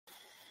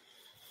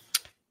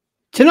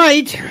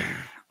Tonight,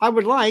 I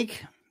would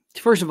like,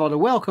 first of all, to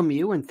welcome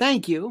you and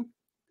thank you,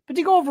 but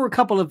to go over a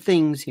couple of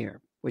things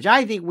here, which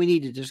I think we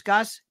need to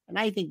discuss, and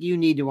I think you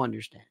need to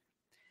understand.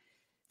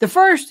 The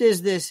first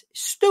is this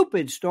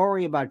stupid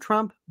story about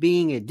Trump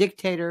being a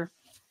dictator,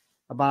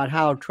 about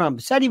how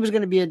Trump said he was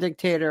going to be a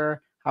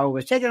dictator, how it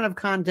was taken out of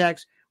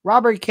context,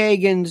 Robert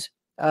Kagan's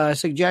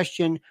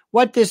suggestion,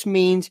 what this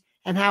means,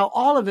 and how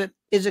all of it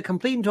is a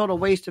complete and total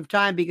waste of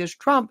time because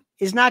Trump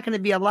is not going to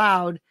be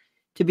allowed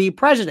to be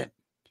president.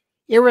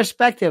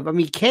 Irrespective. I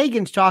mean,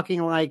 Kagan's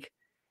talking like,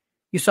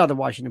 you saw the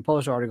Washington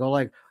Post article,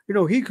 like,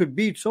 he could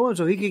beat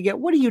so-and-so, he could get,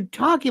 what are you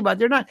talking about?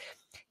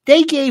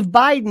 They gave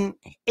Biden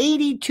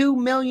 82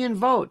 million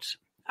votes.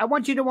 I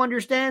want you to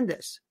understand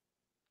this.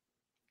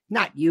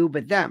 Not you,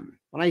 but them.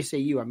 When I say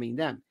you, I mean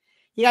them.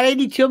 He got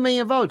 82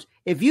 million votes.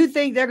 If you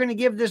think they're going to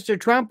give this to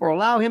Trump or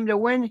allow him to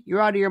win,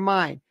 you're out of your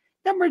mind.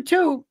 Number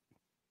two,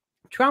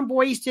 Trump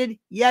wasted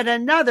yet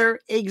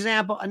another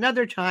example,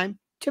 another time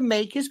to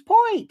make his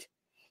point.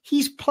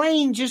 He's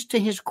playing just to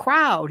his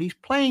crowd. He's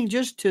playing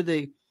just to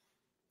the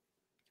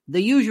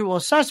usual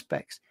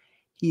suspects.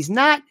 He's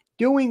not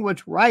doing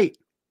what's right.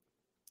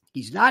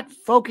 He's not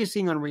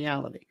focusing on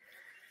reality.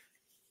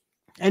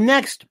 And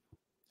next,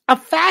 a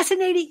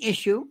fascinating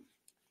issue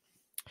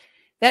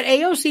that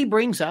AOC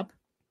brings up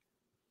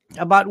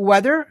about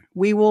whether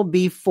we will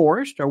be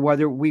forced or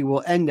whether we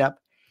will end up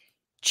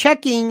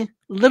checking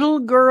little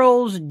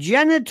girls'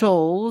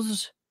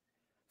 genitals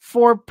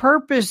for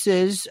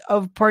purposes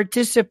of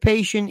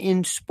participation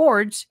in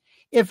sports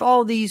if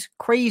all these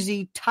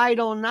crazy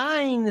Title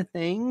IX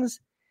things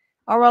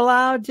are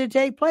allowed to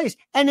take place.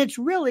 And it's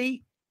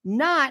really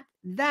not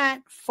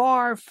that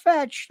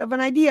far-fetched of an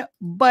idea,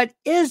 but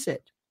is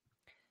it?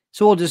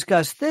 So we'll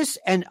discuss this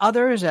and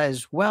others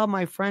as well,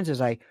 my friends,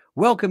 as I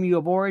welcome you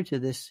aboard to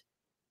this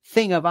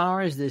thing of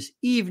ours, this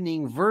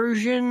evening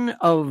version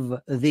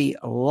of the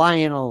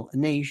Lionel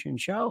Nation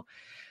Show.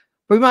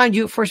 Remind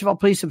you, first of all,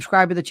 please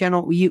subscribe to the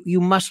channel.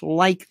 You must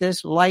like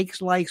this. Likes.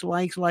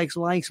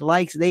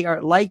 They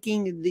are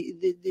liking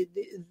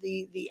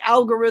the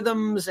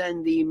algorithms,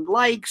 and the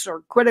likes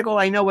are critical.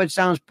 I know it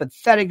sounds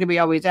pathetic to be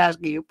always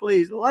asking you,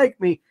 please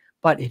like me,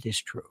 but it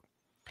is true.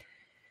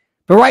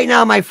 But right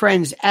now, my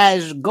friends,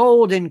 as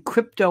gold and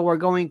crypto are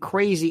going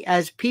crazy,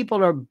 as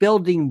people are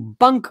building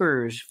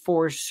bunkers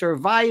for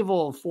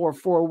survival, for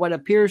what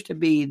appears to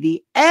be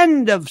the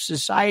end of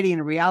society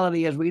and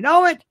reality as we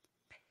know it,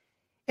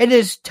 it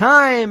is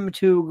time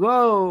to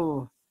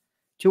go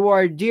to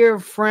our dear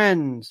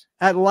friends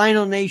at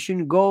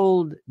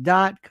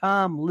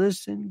LionelNationGold.com.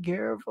 Listen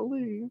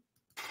carefully.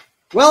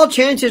 Well,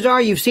 chances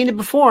are you've seen it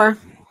before.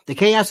 The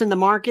chaos in the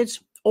markets,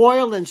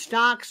 oil and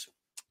stocks.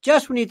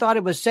 Just when you thought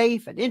it was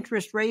safe and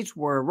interest rates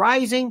were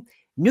rising,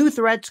 new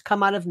threats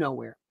come out of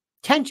nowhere.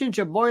 Tensions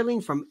are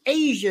boiling from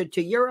Asia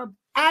to Europe.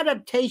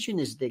 Adaptation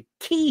is the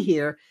key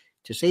here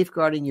to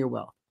safeguarding your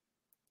wealth.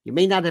 You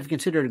may not have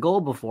considered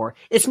gold before.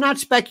 It's not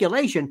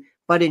speculation,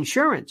 but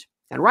insurance.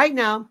 And right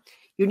now,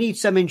 you need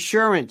some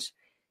insurance.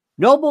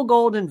 Noble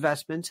Gold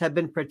Investments have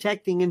been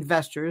protecting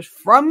investors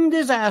from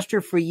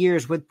disaster for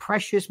years with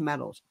precious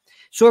metals.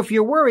 So if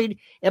you're worried,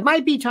 it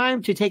might be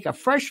time to take a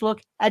fresh look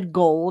at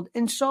gold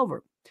and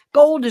silver.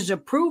 Gold is a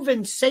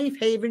proven safe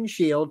haven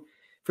shield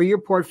for your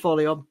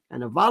portfolio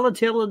and a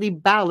volatility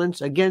balance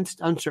against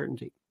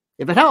uncertainty.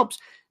 If it helps,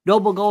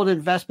 Noble Gold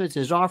Investments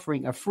is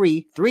offering a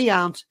free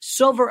 3-ounce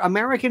silver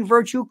American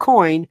Virtue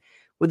coin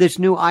with its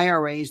new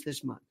IRAs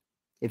this month.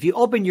 If you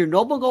open your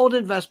Noble Gold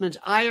Investments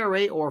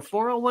IRA or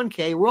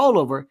 401k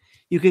rollover,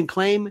 you can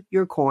claim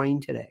your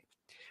coin today.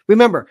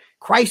 Remember,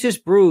 crisis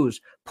brews,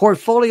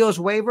 portfolios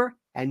waver,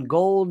 and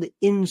gold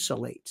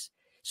insulates.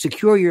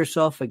 Secure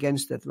yourself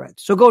against the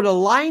threats. So go to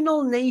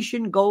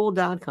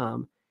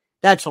LionelNationGold.com.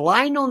 That's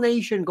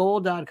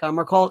LionelNationGold.com,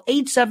 or call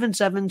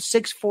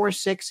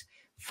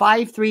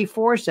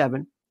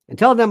 877-646-5347 and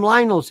tell them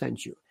Lionel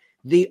sent you.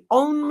 The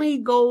only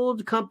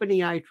gold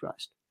company I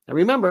trust. Now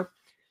remember,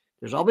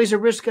 there's always a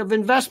risk of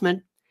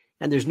investment,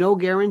 and there's no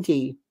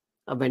guarantee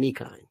of any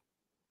kind.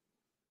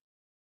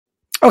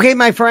 Okay,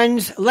 my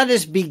friends, let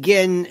us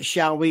begin,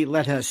 shall we?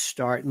 Let us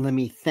start. And let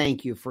me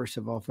thank you, first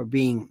of all, for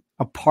being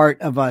a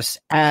part of us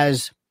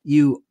as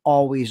you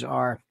always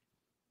are.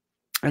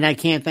 And I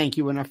can't thank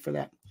you enough for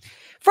that.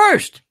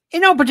 First,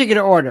 in no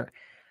particular order,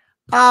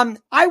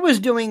 I was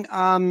doing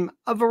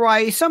a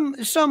variety, some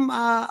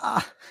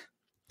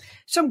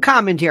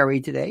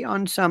commentary today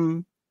on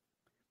some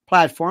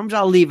platforms.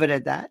 I'll leave it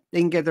at that. They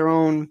can get their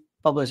own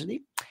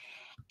publicity.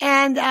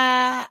 And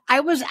I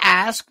was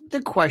asked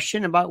the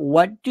question about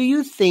what do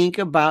you think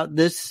about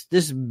this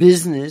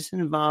business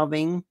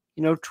involving,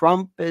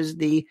 Trump as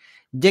the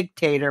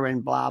dictator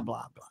and blah,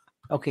 blah,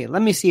 blah. Okay,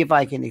 let me see if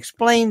I can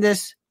explain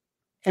this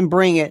and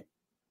bring it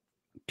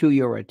to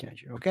your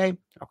attention, okay?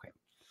 Okay.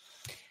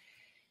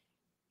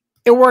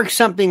 It works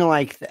something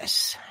like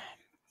this.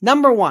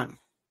 Number one,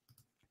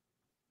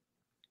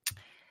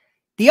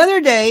 the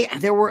other day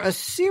there was a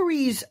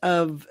series,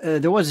 I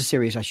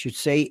should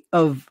say,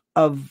 of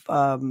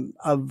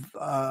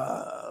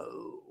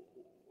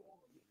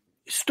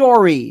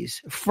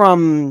stories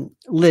from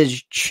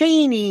Liz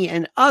Cheney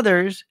and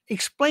others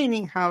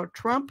explaining how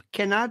Trump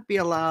cannot be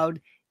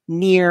allowed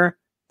near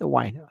the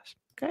White House.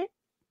 Okay?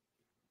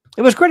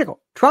 It was critical.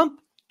 Trump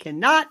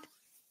cannot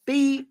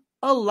be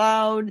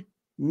allowed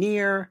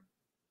near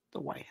the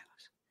White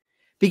House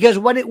because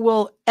what it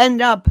will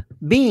end up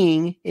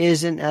being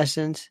is, in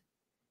essence,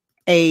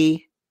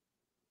 a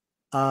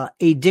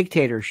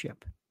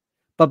dictatorship.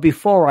 But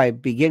before I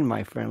begin,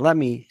 my friend, let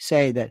me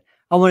say that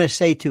I want to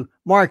say to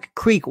Mark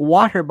Creek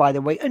Water, by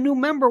the way, a new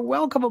member,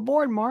 welcome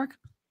aboard, Mark.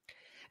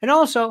 And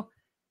also,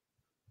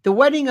 the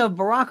wedding of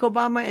Barack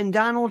Obama and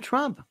Donald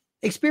Trump.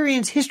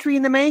 Experience history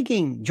in the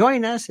making.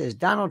 Join us as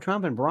Donald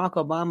Trump and Barack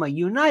Obama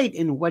unite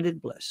in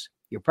wedded bliss.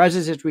 Your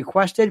presence is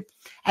requested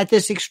at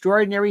this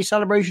extraordinary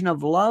celebration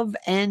of love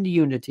and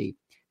unity.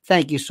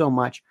 Thank you so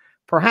much.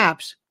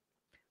 Perhaps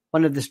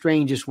one of the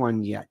strangest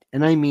ones yet.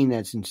 And I mean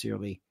that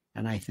sincerely.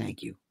 And I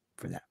thank you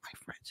for that, my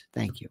friends.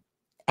 Thank you.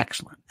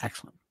 Excellent.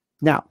 Excellent.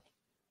 Now,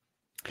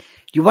 do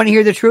you want to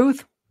hear the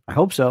truth? I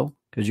hope so,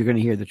 because you're going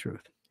to hear the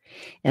truth.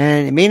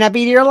 And it may not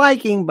be to your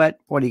liking, but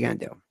what are you going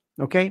to do?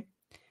 Okay?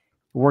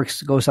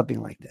 It goes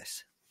something like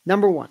this.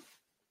 Number one,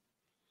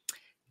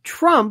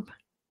 Trump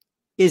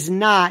is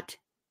not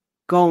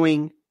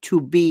going to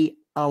be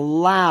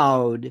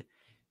allowed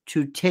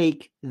to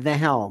take the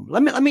helm.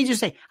 Let me just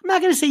say, I'm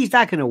not going to say he's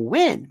not going to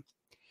win.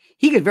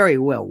 He could very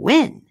well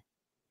win.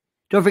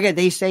 Don't forget,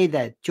 they say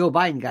that Joe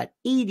Biden got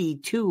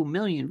 82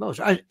 million votes,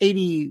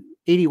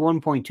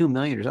 81.2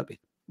 million or something.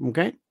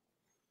 Okay?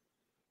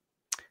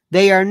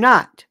 They are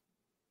not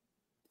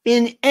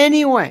in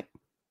any way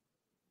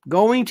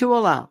going to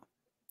allow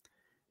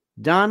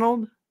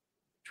Donald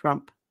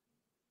Trump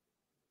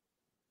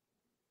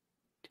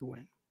to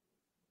win.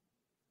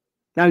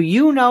 Now,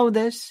 you know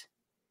this,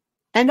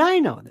 and I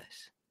know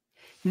this.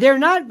 They're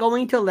not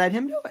going to let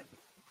him do it.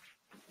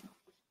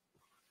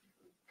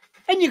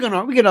 And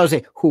we can all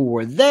say, who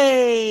were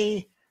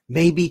they?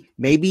 Maybe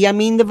I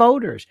mean the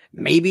voters.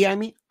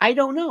 I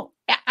don't know.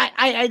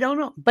 I don't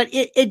know. But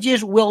it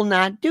just will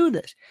not do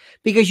this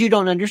because you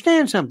don't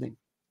understand something.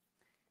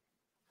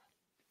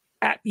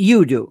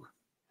 You do.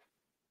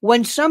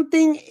 When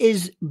something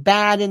is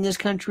bad in this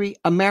country,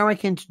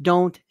 Americans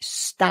don't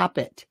stop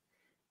it.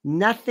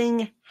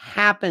 Nothing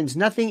happens.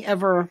 Nothing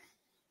is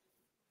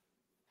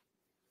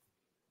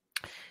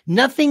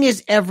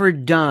ever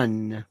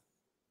done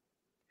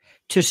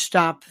to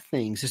stop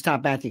things, to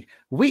stop bad things.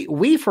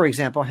 We for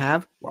example,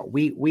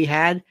 we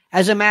had,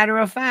 as a matter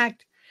of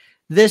fact,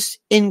 this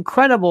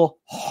incredible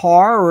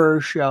horror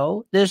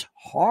show, this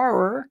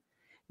horror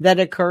that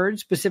occurred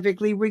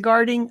specifically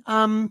regarding,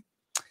 the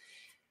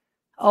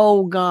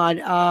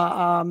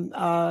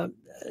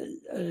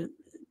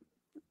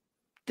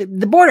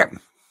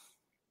border.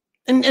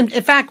 And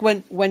in fact,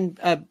 when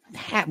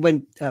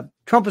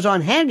Trump was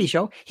on Hannity's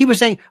show, he was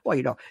saying, well,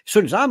 as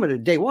soon as I'm going to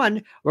day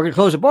one, we're going to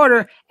close the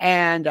border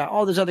and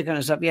all this other kind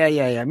of stuff.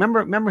 Yeah.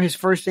 Remember his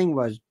first thing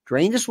was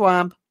drain the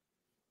swamp,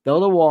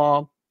 build a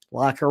wall,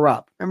 lock her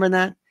up. Remember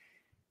that?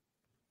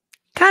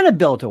 Kind of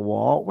built a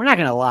wall. We're not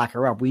going to lock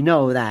her up. We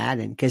know that.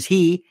 And because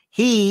he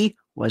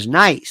was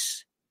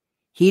nice.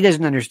 He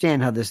doesn't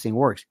understand how this thing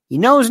works. He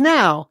knows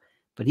now,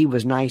 but he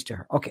was nice to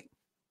her. Okay.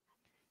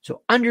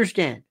 So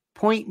understand.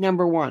 Point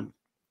number one,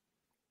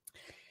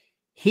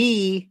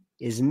 he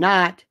is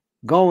not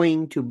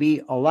going to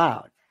be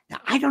allowed. Now,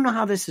 I don't know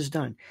how this is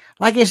done.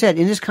 Like I said,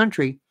 in this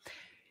country,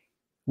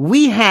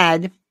 we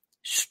had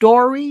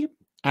story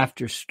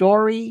after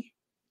story,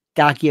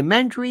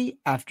 documentary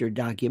after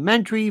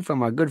documentary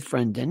from our good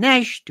friend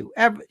Dinesh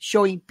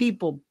showing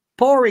people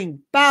pouring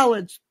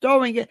ballots,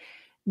 throwing it.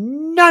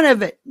 None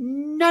of it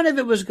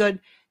was good.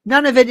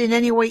 None of it in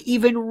any way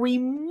even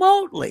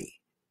remotely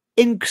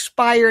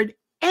inspired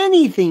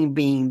anything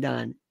being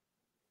done.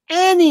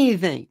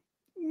 Anything.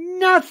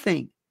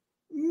 Nothing.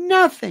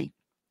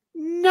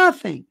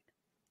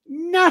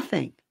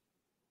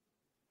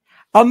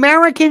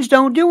 Americans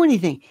don't do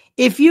anything.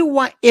 If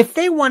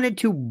they wanted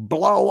to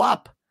blow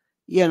up,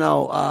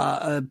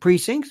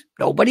 precincts,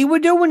 nobody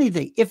would do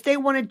anything. If they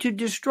wanted to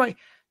destroy,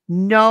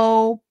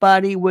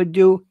 nobody would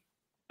do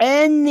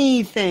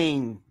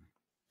anything.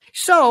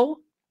 So,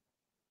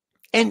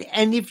 and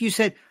if you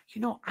said,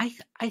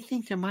 I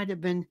think there might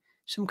have been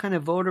some kind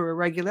of voter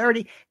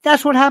irregularity.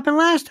 That's what happened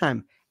last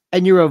time.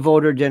 And you're a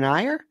voter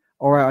denier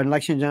or an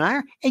election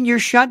denier, and you're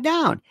shut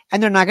down.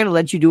 And they're not going to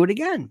let you do it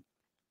again.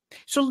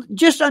 So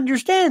just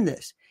understand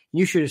this.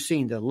 You should have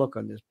seen the look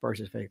on this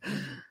person's face.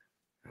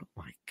 Oh,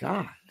 my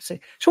God. So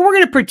we're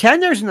going to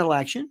pretend there's an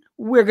election.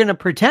 We're going to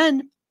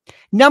pretend.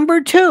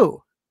 Number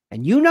two,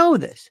 and you know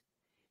this,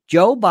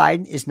 Joe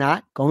Biden is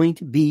not going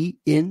to be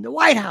in the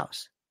White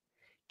House.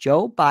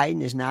 Joe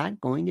Biden is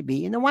not going to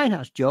be in the White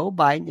House. Joe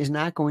Biden is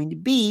not going to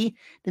be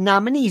the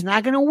nominee. He's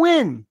not going to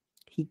win.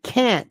 He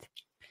can't.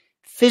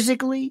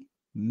 Physically,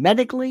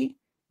 medically,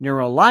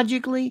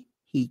 neurologically,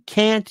 he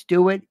can't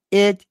do it.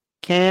 It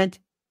can't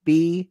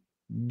be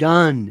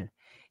done.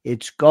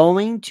 It's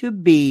going to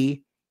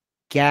be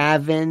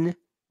Gavin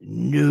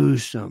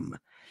Newsom.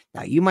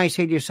 Now, you might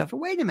say to yourself,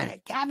 wait a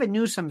minute, Gavin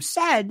Newsom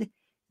said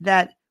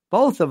that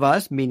both of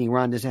us, meaning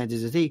Ron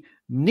DeSantis and he,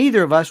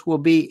 neither of us will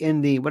be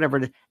in the whatever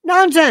it is.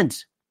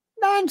 Nonsense.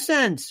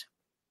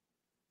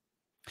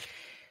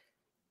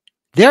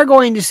 They're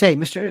going to say,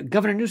 Mr.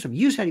 Governor Newsom,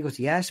 you said, he goes,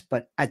 yes,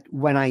 but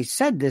when I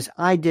said this,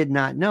 I did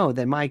not know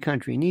that my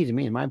country needs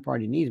me and my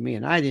party needs me.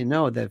 And I didn't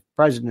know that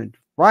President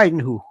Biden,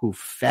 who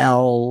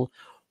fell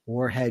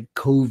or had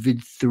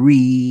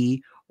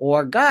COVID-3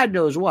 or God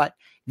knows what,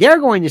 they're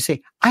going to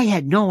say, I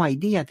had no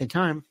idea at the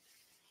time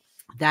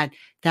that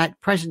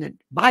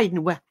President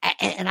Biden,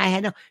 and I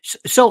had no,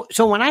 so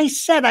when I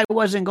said I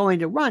wasn't going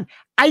to run,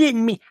 I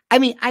didn't mean,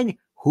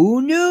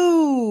 who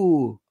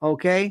knew?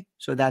 Okay.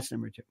 So that's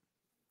number 2.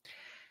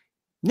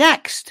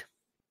 Next,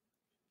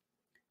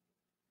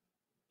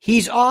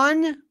 he's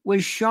on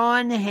with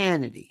Sean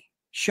Hannity.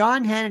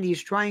 Sean Hannity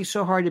is trying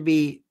so hard to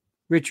be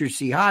Richard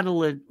C.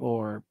 Hodelet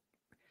or,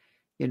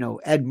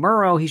 Ed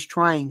Murrow. He's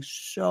trying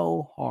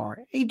so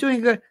hard. He's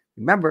doing good.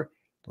 Remember,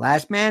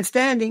 last man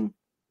standing.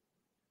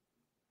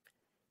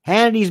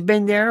 Hannity's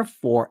been there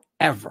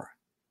forever.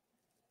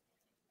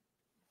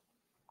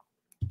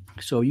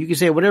 So you can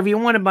say whatever you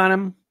want about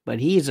him, but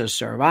he's a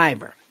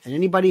survivor. And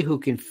anybody who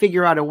can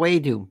figure out a way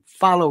to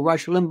follow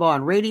Rush Limbaugh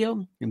on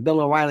radio and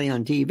Bill O'Reilly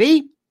on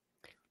TV,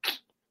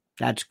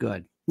 that's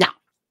good. Now,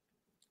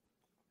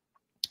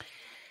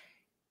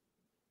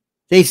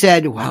 they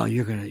said, well,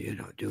 you're going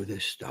to, do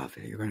this stuff.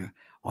 You're going to,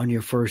 on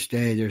your first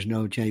day, there's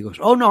no chance. He goes,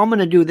 oh, no, I'm going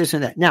to do this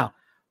and that. Now,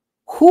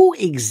 who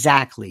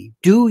exactly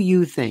do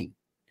you think?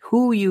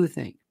 Who do you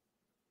think?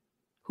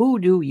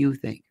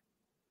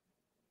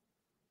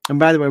 And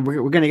by the way,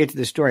 we're going to get to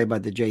the story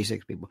about the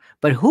J6 people.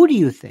 But who do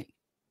you think,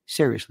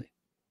 seriously,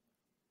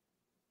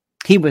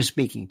 he was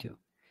speaking to?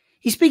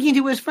 He's speaking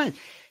to his friend.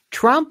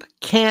 Trump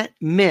can't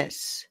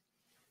miss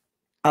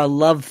a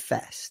love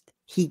fest.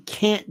 He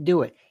can't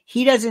do it.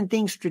 He doesn't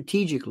think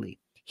strategically.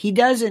 He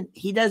doesn't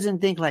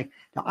think like,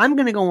 now I'm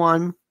going to go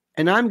on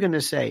and I'm going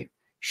to say,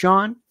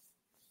 Sean,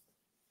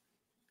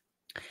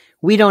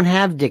 we don't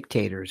have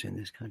dictators in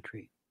this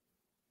country.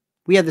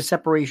 We have the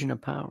separation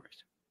of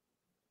powers.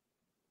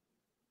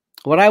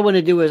 What I want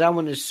to do is I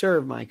want to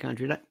serve my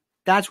country.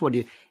 That's what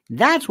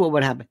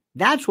would happen.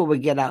 That's what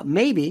would get out.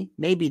 Maybe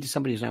to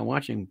somebody who's not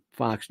watching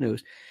Fox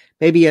News,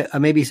 maybe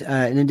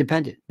an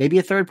independent, maybe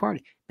a third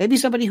party, maybe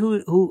somebody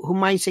who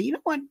might say, you know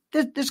what,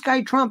 this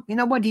guy Trump, you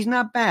know what, he's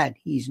not bad.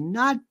 He's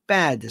not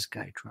bad, this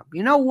guy Trump.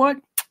 You know what?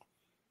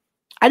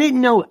 I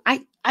didn't know.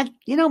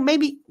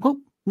 Maybe, well,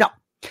 no.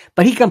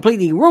 But he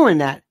completely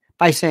ruined that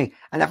by saying,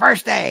 on the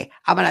first day,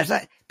 I'm going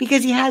to,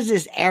 because he has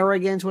this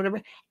arrogance,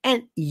 whatever,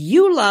 and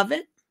you love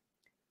it.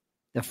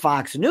 The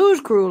Fox News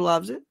crew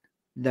loves it.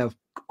 The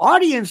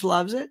audience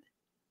loves it.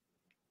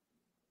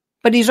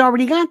 But he's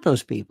already got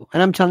those people.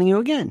 And I'm telling you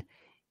again,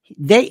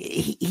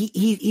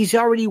 he's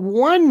already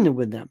won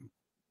with them.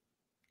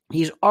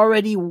 He's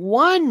already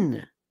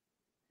won.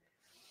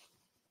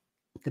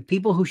 The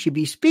people who should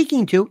be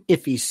speaking to,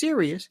 if he's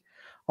serious,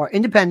 are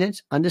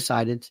independents,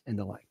 undecideds, and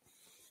the like.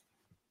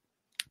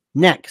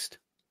 Next,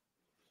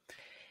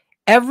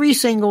 every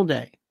single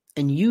day,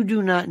 and you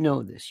do not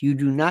know this, you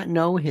do not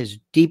know his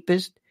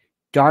deepest,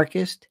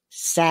 darkest,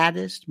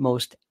 saddest,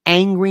 most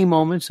angry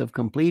moments of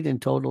complete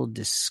and total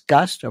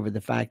disgust over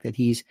the fact that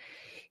he's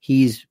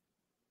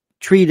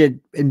treated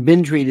and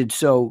been treated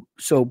so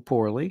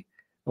poorly.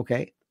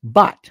 Okay.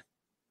 But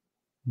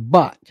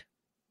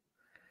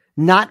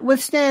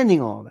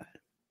notwithstanding all that,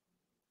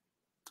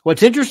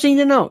 what's interesting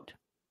to note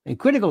and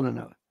critical to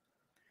note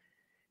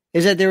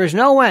is that there is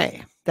no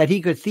way that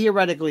he could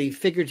theoretically,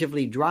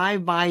 figuratively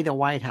drive by the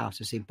White House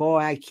and say, boy,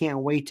 I can't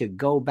wait to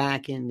go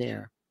back in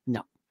there.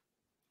 No.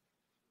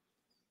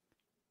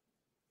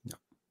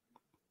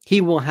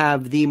 He will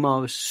have the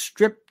most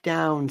stripped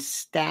down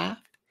staff.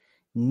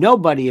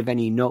 Nobody of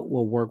any note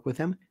will work with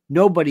him.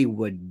 Nobody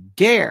would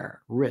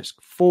dare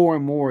risk 4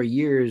 more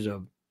years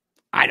of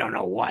I don't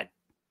know what.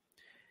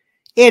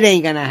 It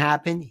ain't going to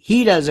happen.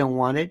 He doesn't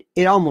want it.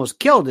 It almost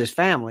killed his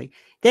family.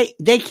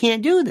 They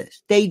can't do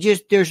this.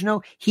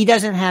 He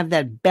doesn't have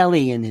that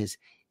belly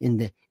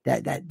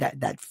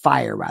that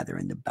fire rather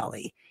in the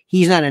belly.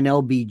 He's not an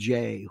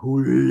LBJ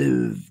who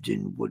lived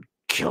and would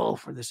kill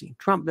for the scene.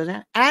 Trump doesn't.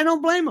 And I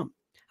don't blame him.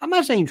 I'm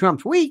not saying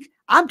Trump's weak.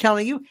 I'm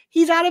telling you,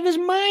 he's out of his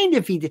mind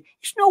if he did.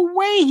 There's no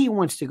way he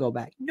wants to go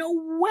back. No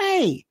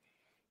way.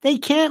 They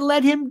can't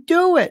let him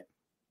do it.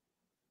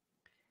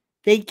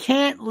 They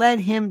can't let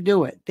him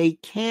do it. They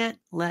can't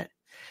let.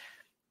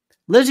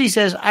 Lizzie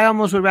says, I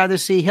almost would rather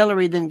see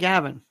Hillary than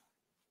Gavin.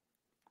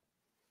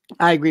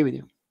 I agree with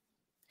you.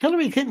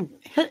 Hillary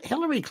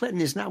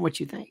Clinton is not what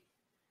you think.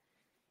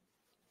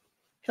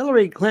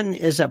 Hillary Clinton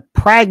is a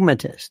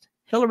pragmatist.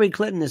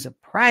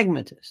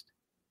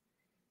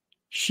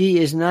 She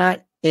is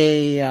not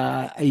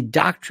a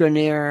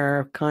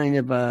doctrinaire kind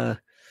of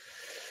a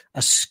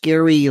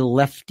scary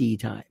lefty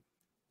type.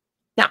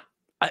 Now,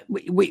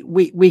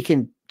 we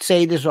can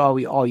say this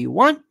all you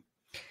want,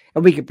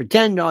 and we can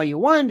pretend all you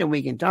want, and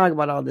we can talk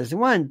about all this and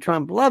one.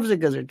 Trump loves it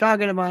because they're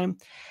talking about him.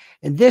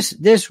 And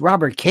this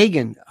Robert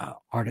Kagan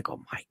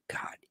article, my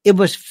God, it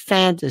was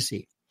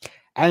fantasy.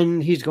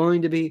 And he's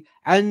going to be,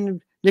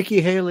 and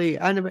Nikki Haley,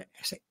 and I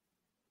say,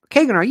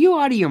 Kagan, are you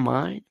out of your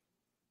mind?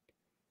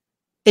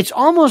 It's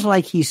almost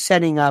like he's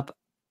setting up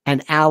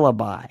an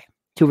alibi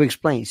to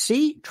explain.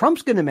 See,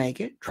 Trump's going to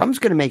make it. Trump's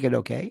going to make it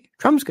okay.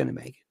 Trump's going to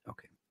make it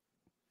okay.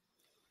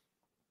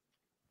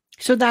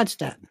 So that's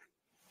that.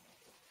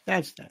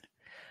 That's that.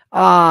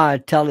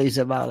 Telly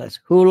Savalas.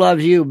 Who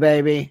loves you,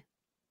 baby?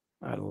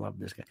 I love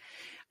this guy.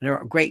 There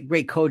are great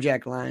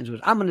Kojak lines was,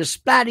 I'm going to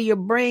splatter your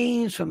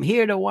brains from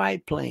here to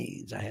White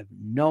Plains. I have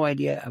no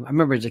idea. I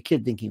remember as a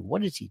kid thinking,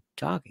 what is he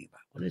talking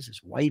about? What is this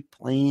White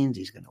Plains?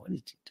 What is he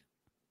doing?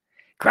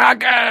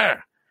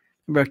 Crocker!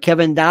 Remember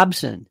Kevin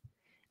Dobson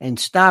and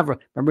Stavro.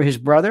 Remember his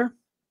brother?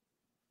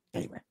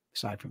 Anyway,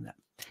 aside from that.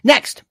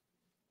 Next,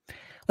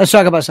 let's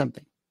talk about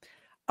something.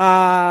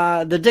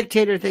 The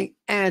dictator thing,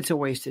 and it's a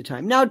waste of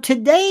time. Now,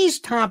 today's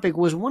topic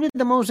was one of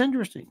the most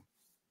interesting.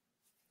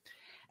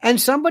 And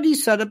somebody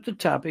set up the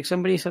topic.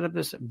 Somebody set up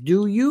this.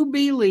 Do you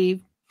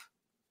believe,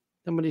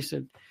 somebody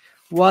said,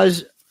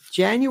 was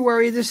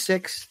January the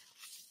 6th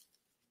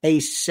a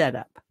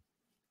setup?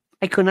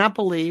 I could not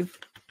believe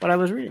what I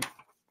was reading.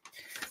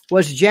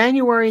 Was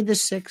January the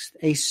 6th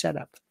a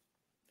setup?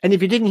 And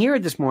if you didn't hear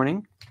it this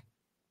morning,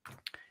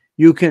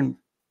 you can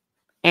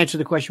answer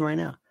the question right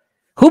now.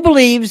 Who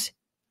believes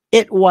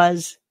it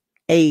was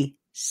a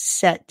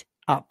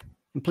setup?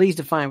 And please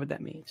define what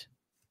that means.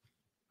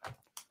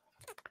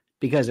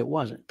 Because it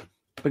wasn't.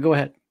 But go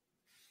ahead.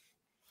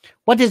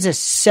 What does a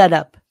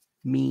setup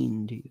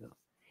mean to you?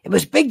 It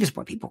was big this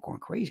morning. People are going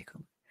crazy.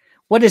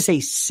 What is a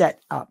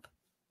setup?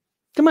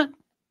 Come on.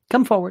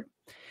 Come forward.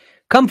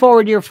 Come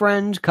forward, dear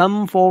friends.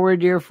 Come forward,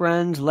 dear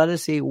friends. Let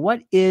us see.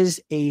 What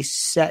is a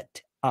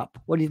setup?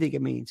 What do you think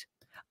it means?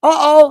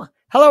 Uh-oh.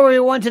 Hello,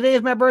 everyone. Today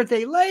is my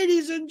birthday.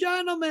 Ladies and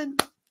gentlemen,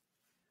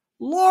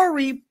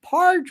 Lori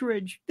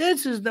Partridge.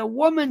 This is the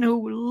woman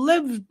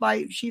who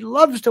she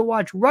loves to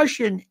watch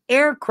Russian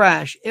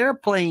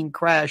airplane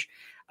crash,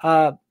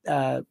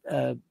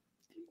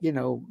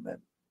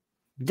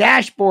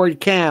 dashboard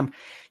cam.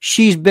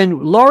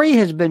 Lori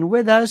has been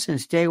with us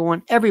since day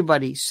one.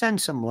 Everybody send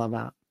some love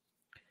out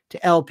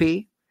to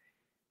LP.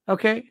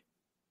 Okay.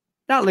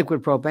 Not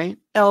liquid propane.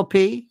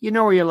 LP. You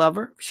know where you love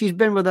her. She's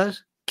been with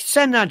us.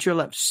 Send out your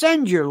love.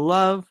 Send your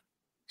love.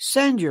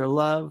 Send your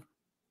love.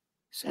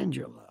 Send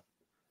your love.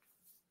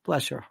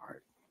 Bless her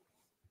heart.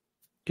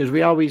 Because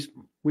we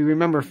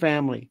remember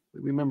family.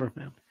 We remember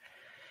family.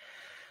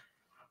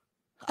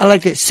 I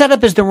like that.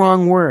 Setup is the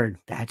wrong word.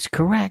 That's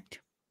correct.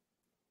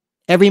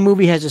 Every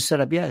movie has a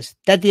setup, yes.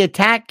 That the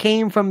attack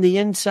came from the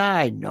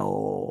inside.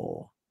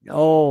 No.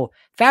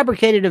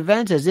 Fabricated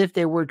events as if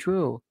they were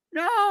true.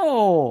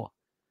 No.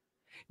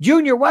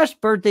 Junior West's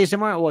birthday is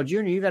tomorrow. Well,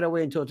 Junior, you got to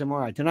wait until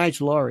tomorrow. Tonight's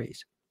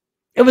Lori's.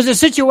 It was a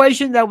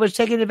situation that was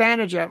taken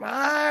advantage of.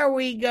 There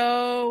we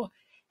go.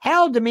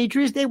 Hell,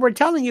 Demetrius, they were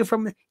telling you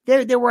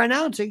they were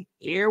announcing,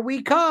 here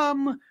we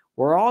come.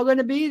 We're all going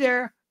to be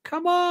there.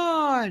 Come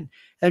on.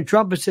 And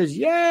Trump says,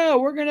 yeah,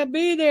 we're going to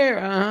be there.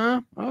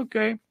 Uh-huh.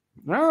 Okay.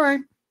 All right.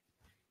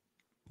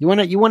 You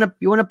want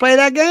to play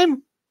that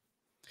game?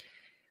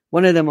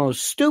 One of the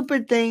most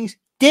stupid things.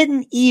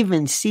 Didn't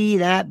even see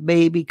that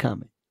baby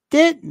coming.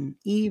 Didn't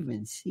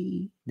even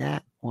see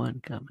that one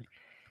coming.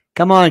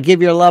 Come on,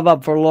 give your love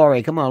up for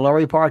Lori. Come on,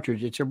 Lori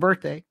Partridge. It's her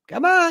birthday.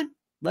 Come on.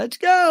 Let's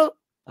go.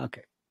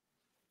 Okay.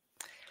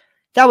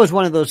 That was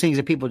one of those things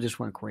that people just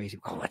went crazy.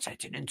 Oh, that's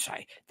an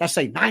inside. That's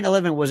like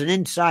 9/11 was an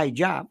inside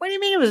job. What do you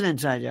mean it was an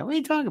inside job? What are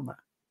you talking about?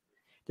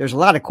 There's a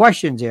lot of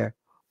questions there,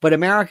 but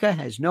America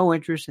has no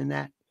interest in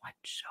that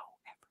whatsoever.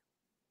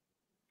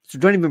 So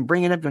don't even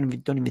bring it up.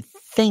 Don't even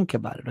think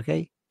about it,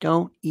 okay?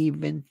 Don't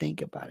even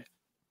think about it.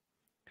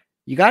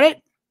 You got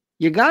it?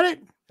 You got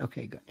it?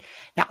 Okay, good.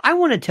 Now, I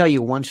want to tell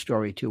you one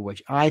story, too,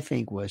 which I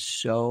think was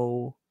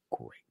so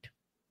great.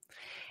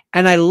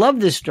 And I love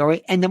this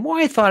story. And the more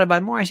I thought about it,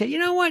 the more I said, you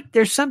know what?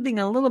 There's something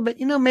a little bit,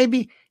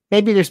 maybe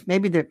there's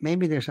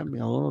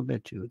something a little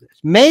bit to this.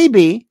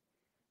 Maybe,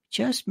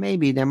 just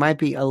maybe, there might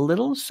be a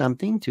little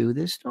something to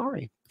this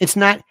story. It's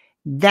not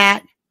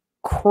that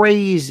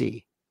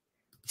crazy.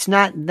 It's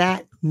not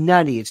that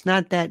nutty. It's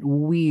not that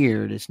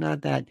weird. It's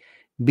not that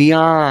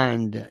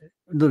beyond.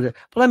 But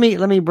let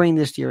me bring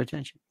this to your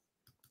attention.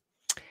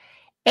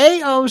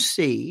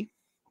 AOC,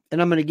 and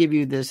I'm going to give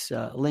you this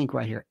link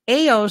right here.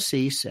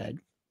 AOC said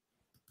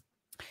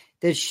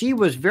that she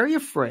was very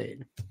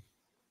afraid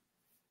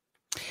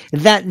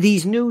that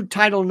these new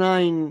Title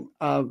IX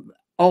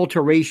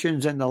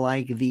alterations and the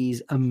like,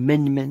 these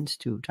amendments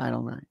to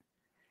Title IX,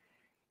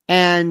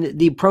 and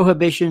the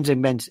prohibitions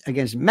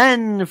against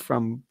men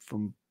from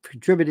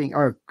contributing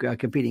or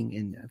competing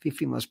in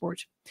female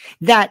sports,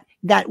 that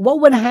what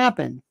would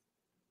happen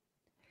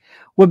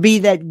would be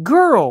that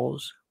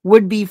girls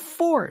would be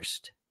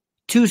forced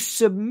to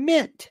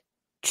submit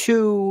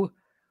to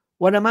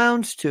what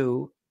amounts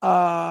to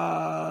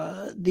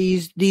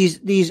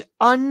these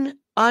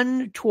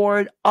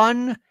untoward,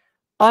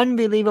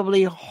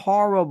 unbelievably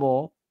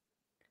horrible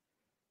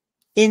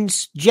in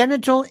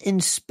genital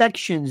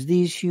inspections,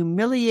 these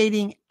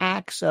humiliating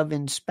acts of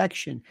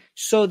inspection,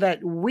 so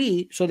that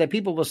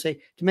people will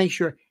say, to make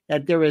sure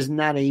that there is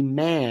not a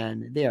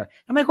man there.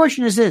 And my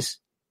question is this,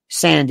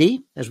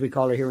 Sandy, as we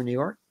call her here in New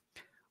York,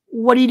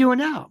 what are you doing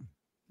now?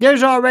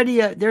 There's already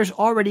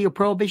a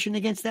prohibition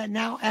against that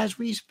now as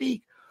we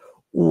speak.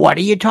 What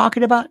are you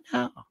talking about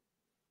now?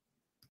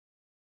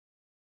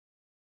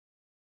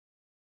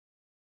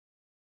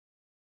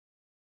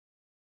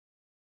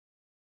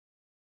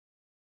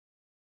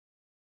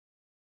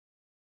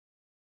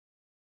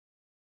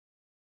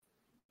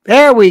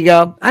 There we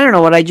go. I don't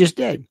know what I just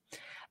did.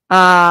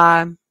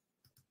 Our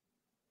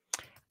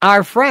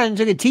friends,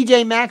 look at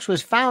TJ Maxx,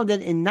 was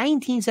founded in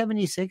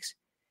 1976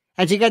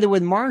 and together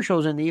with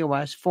Marshalls in the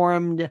U.S.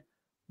 formed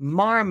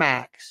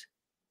Marmax,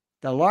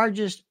 the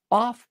largest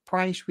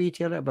off-price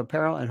retailer of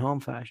apparel and home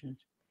fashions.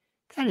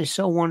 That is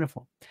so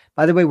wonderful.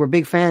 By the way, we're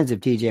big fans of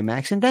TJ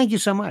Maxx, and thank you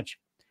so much.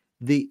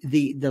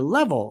 The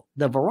level,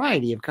 the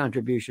variety of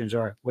contributions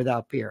are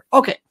without peer.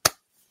 Okay.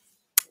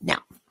 Now,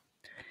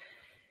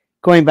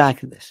 going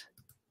back to this.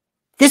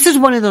 This is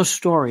one of those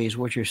stories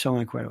which are so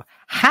incredible.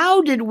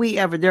 How did we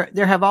ever,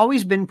 there have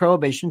always been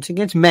prohibitions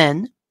against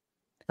men.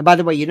 And by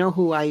the way, you know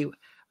who I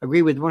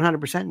agree with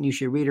 100%, and you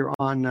should read her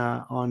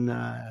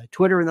on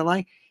Twitter and the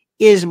like,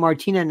 is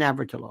Martina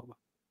Navratilova.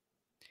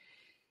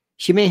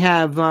 She may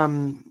have,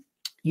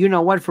 you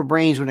know what, for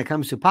brains when it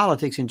comes to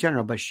politics in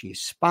general, but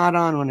she's spot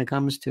on when it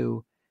comes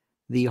to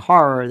the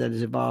horror that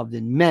is involved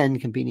in men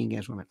competing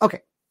against women. Okay.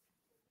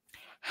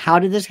 How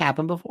did this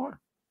happen before?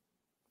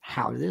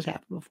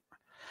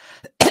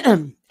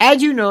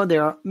 As you know,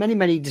 there are many,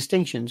 many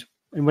distinctions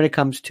when it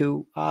comes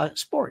to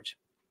sports.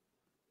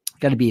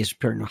 Got to be a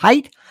certain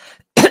height,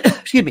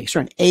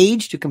 certain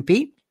age to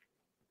compete.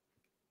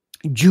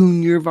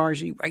 Junior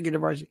varsity, regular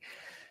varsity,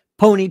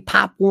 pony,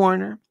 Pop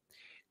Warner,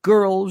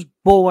 girls,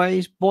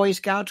 boys, Boy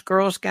Scouts,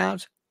 Girl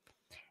Scouts,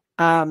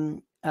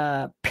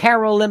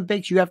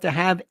 Paralympics. You have to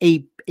have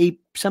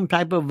some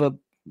type of a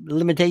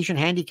limitation,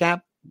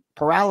 handicap,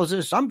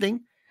 paralysis,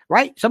 something,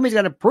 right? Somebody's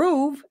got to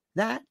prove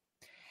that.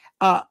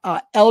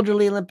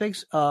 Elderly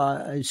Olympics,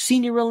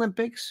 Senior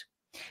Olympics.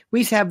 We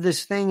used to have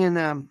this thing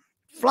in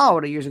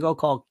Florida years ago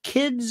called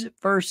Kids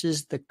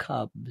versus the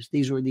Cubs.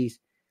 These were these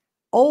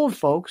old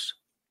folks.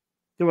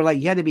 They were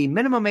like, you had to be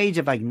minimum age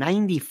of like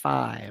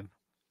 95.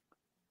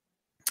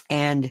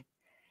 And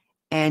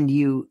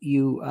you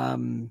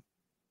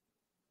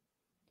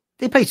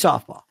they played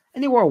softball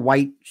and they wore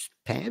white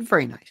pants.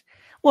 Very nice.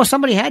 Well,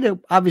 somebody had to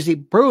obviously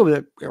prove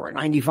that they were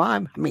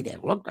 95. I mean, they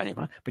looked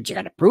 95, but you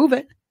got to prove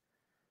it.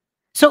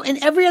 So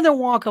in every other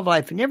walk of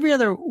life, in every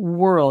other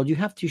world, you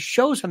have to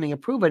show something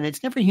and prove it. And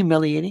it's never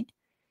humiliating.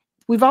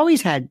 We've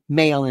always had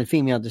male and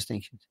female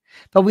distinctions,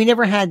 but we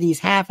never had these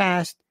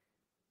half-assed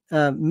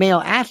male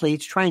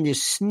athletes trying to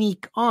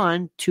sneak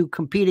on to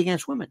compete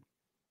against women.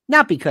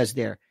 Not because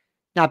they're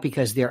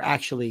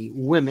actually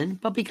women,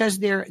 but because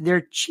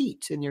they're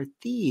cheats and they're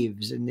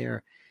thieves and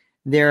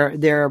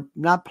they're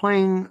not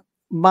playing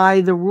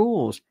by the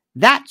rules.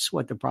 That's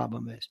what the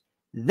problem is.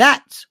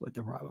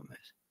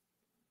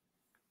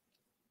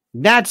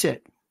 That's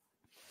it.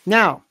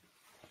 Now,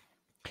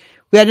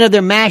 we had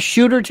another mass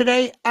shooter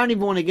today. I don't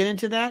even want to get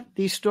into that.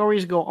 These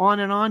stories go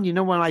on and on. You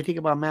know, when I think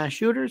about mass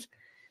shooters,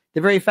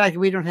 the very fact that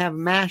we don't have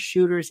mass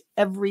shooters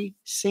every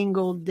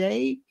single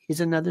day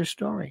is another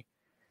story.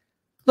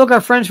 Look,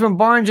 our friends from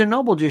Barnes &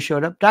 Noble just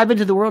showed up. Dive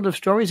into the world of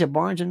stories at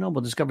Barnes &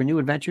 Noble. Discover new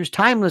adventures,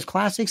 timeless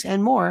classics,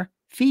 and more.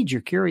 Feed your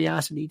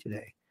curiosity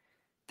today.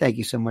 Thank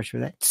you so much for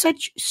that.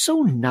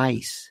 So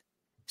nice.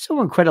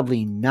 So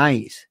incredibly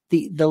nice.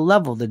 The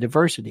level, the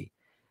diversity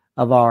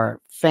of our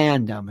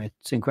fandom.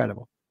 It's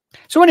incredible.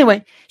 So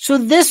anyway,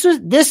 this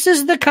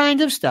is the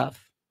kind of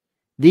stuff.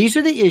 These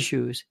are the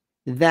issues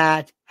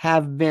that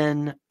have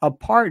been a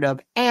part of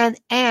and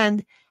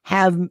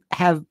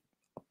have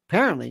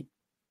apparently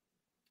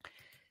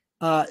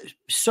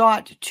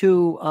sought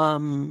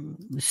to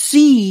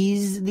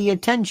seize the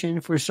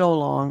attention for so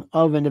long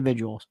of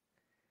individuals.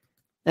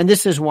 And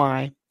this is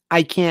why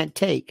I can't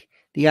take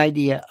the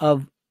idea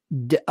of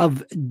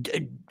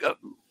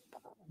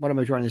what am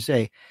I trying to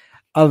say?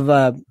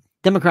 Of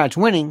Democrats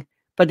winning,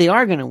 but they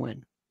are going to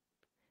win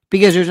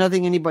because there's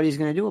nothing anybody's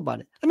going to do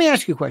about it. Let me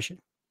ask you a question.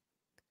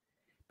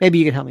 Maybe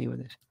you can help me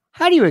with this.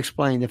 How do you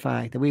explain the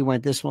fact that we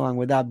went this long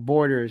without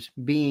borders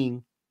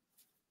being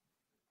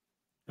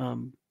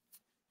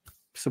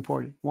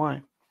supported?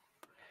 Why?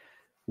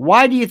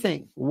 Why do you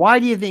think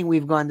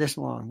we've gone this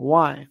long?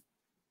 Why?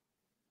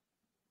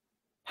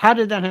 How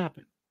did that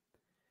happen?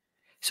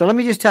 So let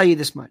me just tell you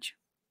this much.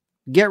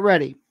 Get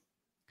ready.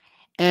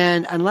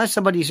 And unless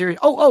somebody's serious,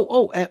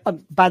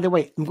 by the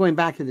way, I'm going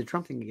back to the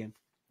Trump thing again.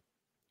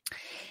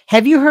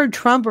 Have you heard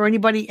Trump or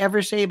anybody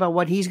ever say about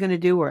what he's going to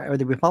do or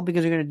the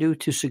Republicans are going to do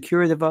to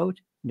secure the vote?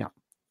 No.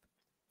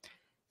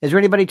 Is there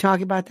anybody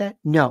talking about that?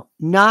 No,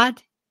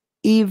 not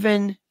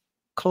even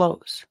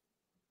close.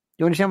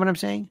 You understand what I'm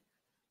saying?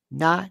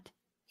 Not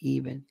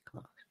even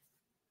close.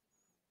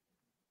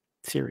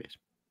 Serious.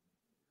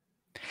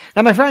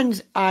 Now, my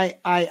friends,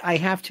 I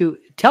have to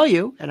tell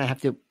you, and I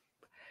have to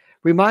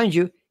remind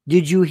you,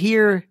 did you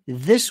hear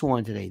this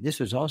one today? This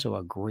was also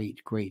a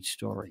great, great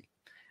story.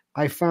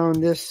 I found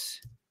this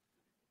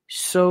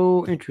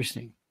so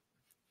interesting.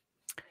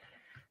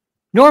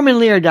 Norman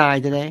Lear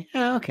died today.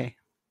 Oh, okay.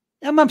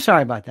 I'm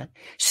sorry about that.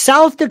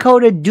 South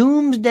Dakota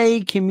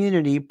doomsday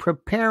community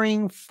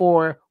preparing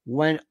for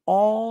when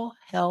all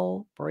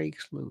hell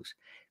breaks loose.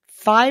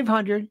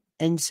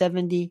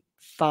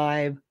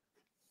 575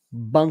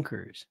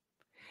 bunkers.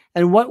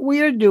 And what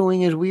we are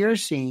doing is we are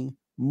seeing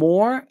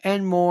more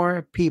and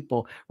more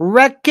people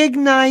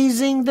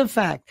recognizing the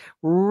fact,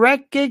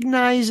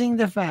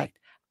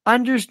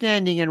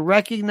 understanding and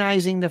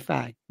recognizing the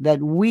fact that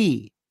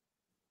we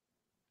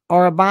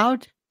are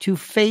about to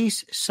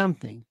face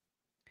something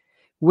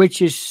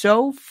which is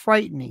so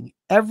frightening.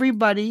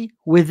 Everybody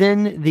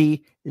within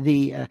the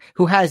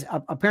who has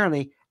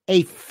apparently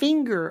a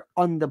finger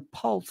on the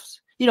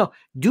pulse.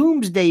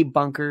 Doomsday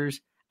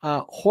bunkers,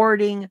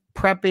 hoarding,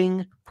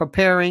 prepping,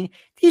 preparing.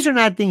 These are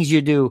not things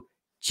you do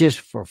just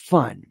for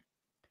fun.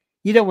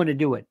 You don't want to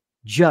do it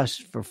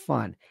just for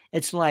fun.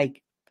 It's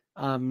like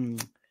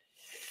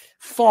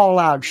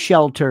fallout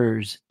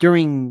shelters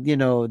during,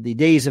 the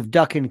days of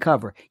duck and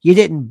cover. You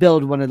didn't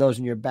build one of those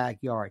in your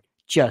backyard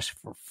just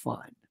for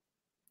fun.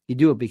 You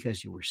do it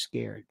because you were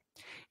scared.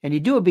 And you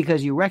do it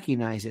because you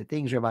recognize that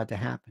things are about to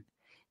happen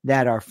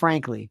that are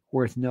frankly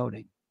worth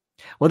noting.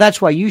 Well,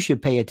 that's why you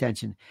should pay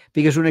attention,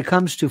 because when it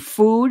comes to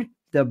food,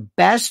 the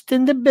best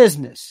in the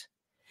business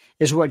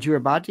is what you're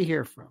about to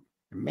hear from.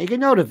 Make a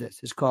note of this.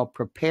 It's called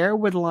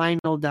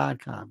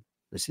preparewithlionel.com.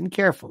 Listen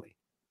carefully.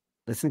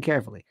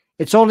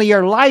 It's only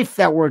your life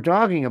that we're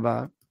talking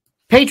about.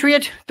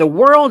 Patriot, the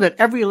world at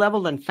every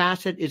level and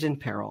facet is in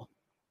peril.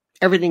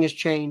 Everything has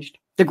changed.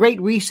 The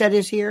Great Reset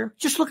is here.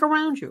 Just look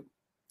around you.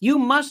 You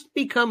must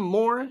become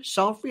more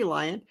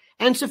self-reliant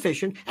and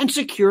sufficient and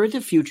secure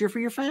the future for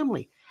your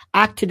family.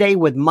 Act today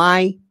with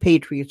My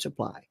Patriot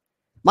Supply.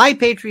 My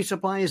Patriot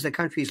Supply is the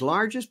country's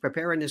largest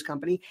preparedness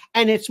company,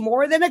 and it's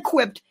more than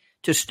equipped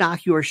to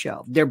stock your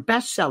shelf. Their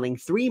best-selling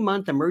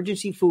 3-month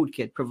emergency food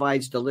kit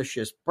provides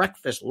delicious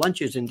breakfast,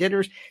 lunches, and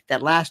dinners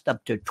that last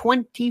up to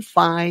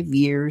 25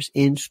 years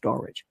in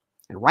storage.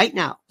 And right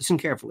now, listen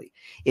carefully,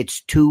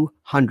 it's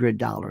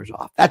 $200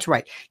 off. That's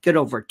right. Get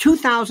over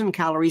 2,000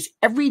 calories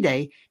every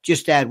day.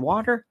 Just add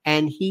water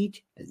and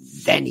heat,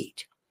 then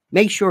eat.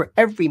 Make sure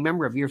every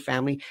member of your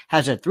family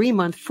has a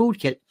 3-month food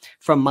kit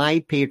from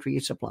My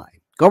Patriot Supply.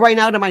 Go right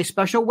now to my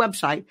special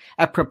website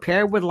at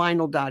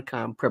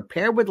preparewithlionel.com,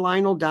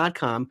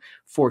 preparewithlionel.com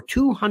for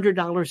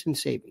 $200 in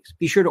savings.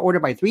 Be sure to order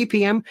by 3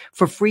 p.m.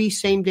 for free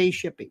same-day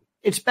shipping.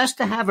 It's best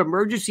to have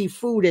emergency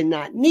food and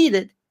not need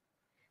it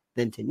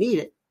than to need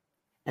it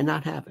and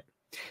not have it.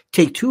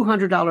 Take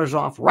 $200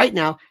 off right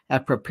now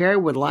at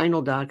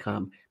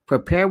preparewithlionel.com,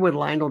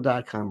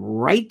 preparewithlionel.com.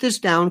 Write this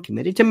down,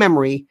 commit it to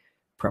memory,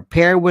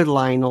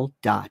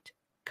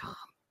 preparewithlionel.com.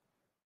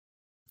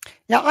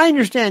 Now, I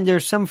understand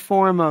there's some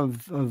form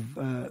of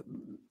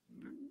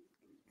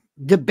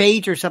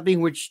debate or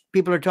something which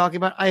people are talking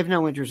about. I have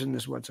no interest in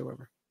this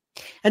whatsoever.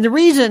 And the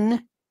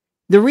reason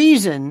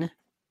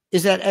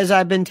is that, as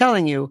I've been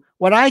telling you,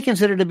 what I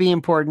consider to be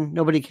important,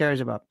 nobody cares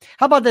about.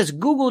 How about this?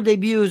 Google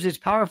debuts its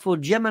powerful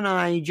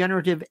Gemini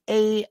generative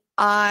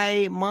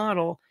AI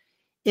model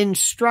in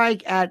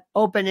strike at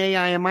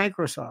OpenAI and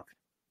Microsoft.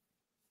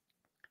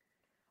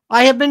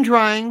 I have been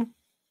trying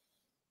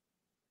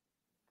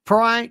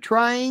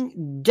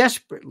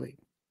desperately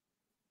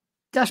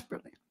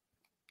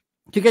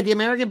to get the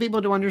American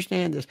people to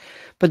understand this.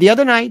 But the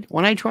other night,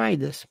 when I tried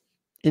this,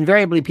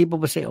 invariably people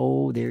would say,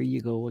 oh, there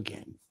you go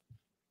again.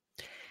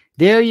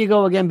 There you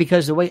go again,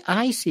 because the way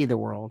I see the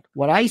world,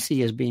 what I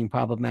see as being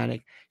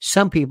problematic,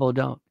 some people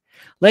don't.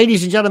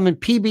 Ladies and gentlemen,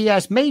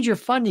 PBS, major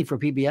funding for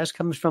PBS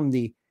comes from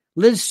the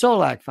Liz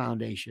Solak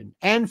Foundation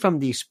and from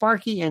the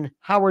Sparky and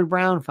Howard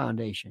Brown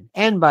Foundation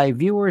and by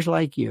viewers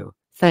like you.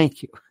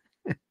 Thank you.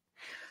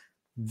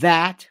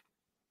 That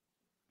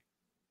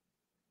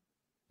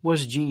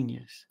was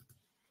genius.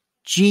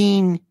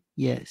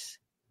 Genius.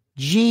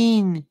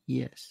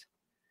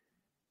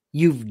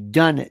 You've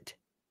done it.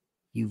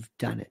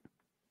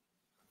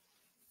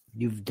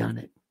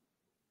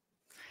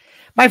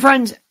 My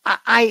friends,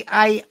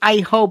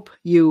 I hope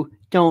you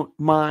don't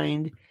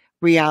mind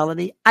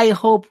reality. I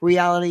hope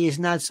reality is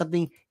not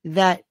something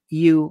that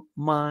you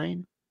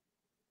mind.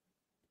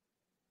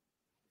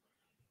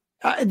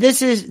 I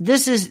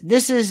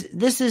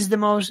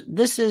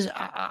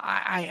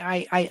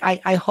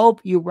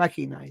hope you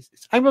recognize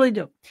this. I really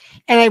do.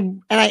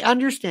 And I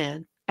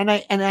understand. And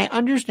I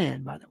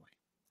understand, by the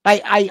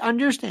way. I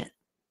understand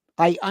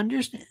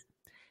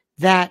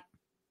that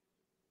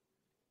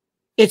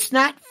it's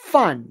not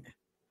fun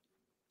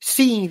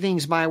seeing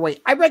things my way.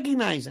 I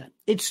recognize that.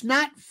 It's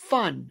not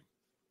fun.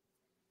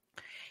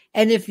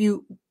 And if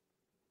you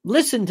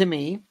listen to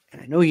me, and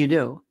I know you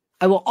do,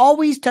 I will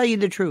always tell you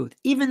the truth,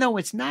 even though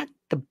it's not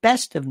the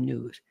best of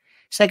news.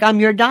 It's like I'm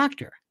your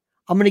doctor.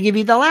 I'm going to give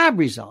you the lab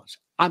results.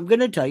 I'm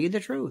going to tell you the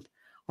truth.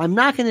 I'm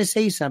not going to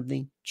say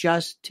something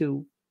just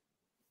to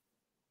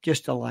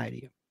lie to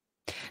you.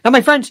 Now,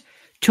 my friends,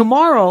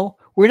 tomorrow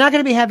we're not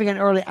going to be having an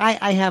early.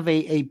 I have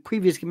a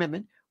previous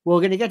commitment. We're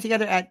going to get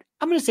together at,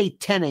 I'm going to say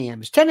 10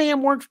 a.m. Is 10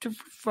 a.m. work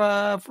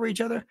for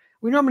each other?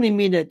 We normally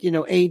meet at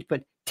 8,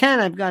 but 10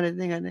 I've got a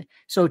thing on it.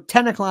 So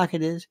 10 o'clock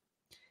it is.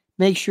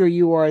 Make sure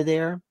you are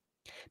there.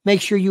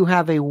 Make sure you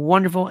have a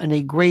wonderful and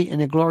a great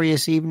and a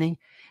glorious evening.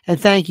 And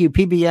thank you,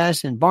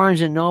 PBS and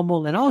Barnes and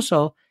Noble, and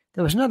also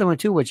there was another one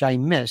too which I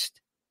missed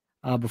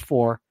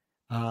before.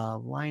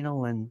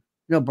 Lionel and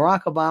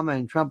Barack Obama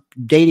and Trump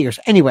dating or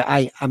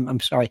anyway. I'm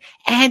sorry.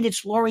 And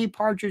it's Lori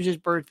Partridge's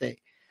birthday.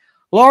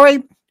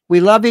 Lori, we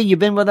love you. You've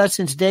been with us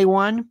since day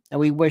one, and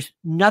we wish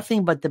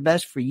nothing but the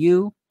best for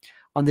you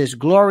on this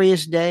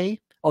glorious day.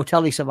 Oh,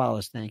 Telly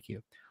Savalas, thank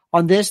you.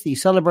 On this, the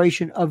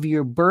celebration of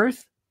your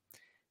birth.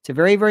 It's a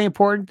very, very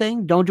important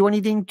thing. Don't do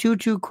anything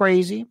too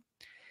crazy.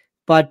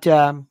 But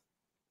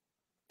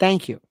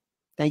thank you.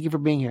 Thank you for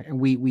being here. And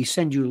we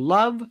send you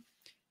love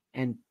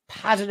and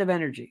positive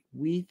energy.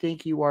 We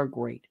think you are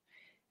great.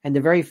 And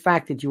the very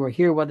fact that you are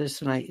here with us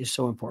tonight is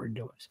so important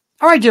to us.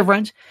 All right, dear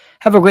friends.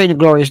 Have a great and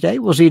glorious day.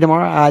 We'll see you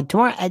tomorrow.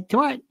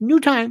 Tomorrow, new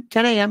time,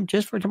 10 a.m.,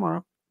 just for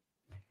tomorrow.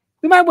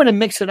 We might want to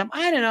mix it up.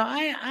 I don't know.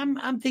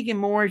 I'm thinking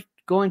more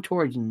going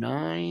towards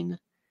 9.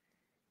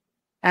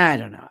 I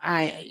don't know.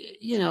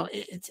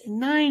 It's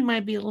 9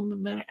 might be a little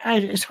bit better. I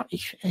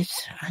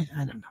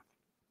don't know.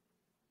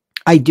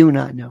 I do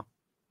not know.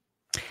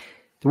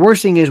 The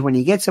worst thing is when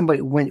you get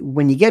somebody,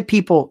 when you get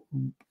people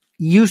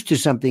used to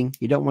something,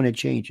 you don't want to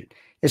change it.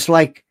 It's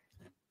like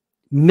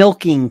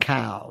milking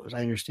cows. I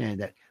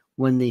understand that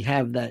when they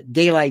have that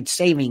daylight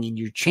saving and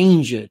you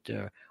change it,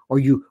 or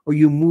you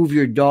move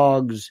your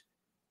dog's,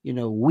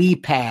 wee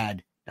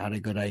pad. Not a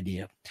good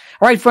idea.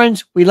 All right,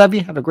 friends, we love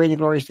you. Have a great and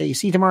glorious day.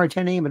 See you tomorrow at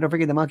 10 a.m. And don't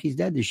forget the monkey's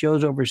dead. The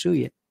show's over. Sue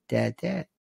you. Dad.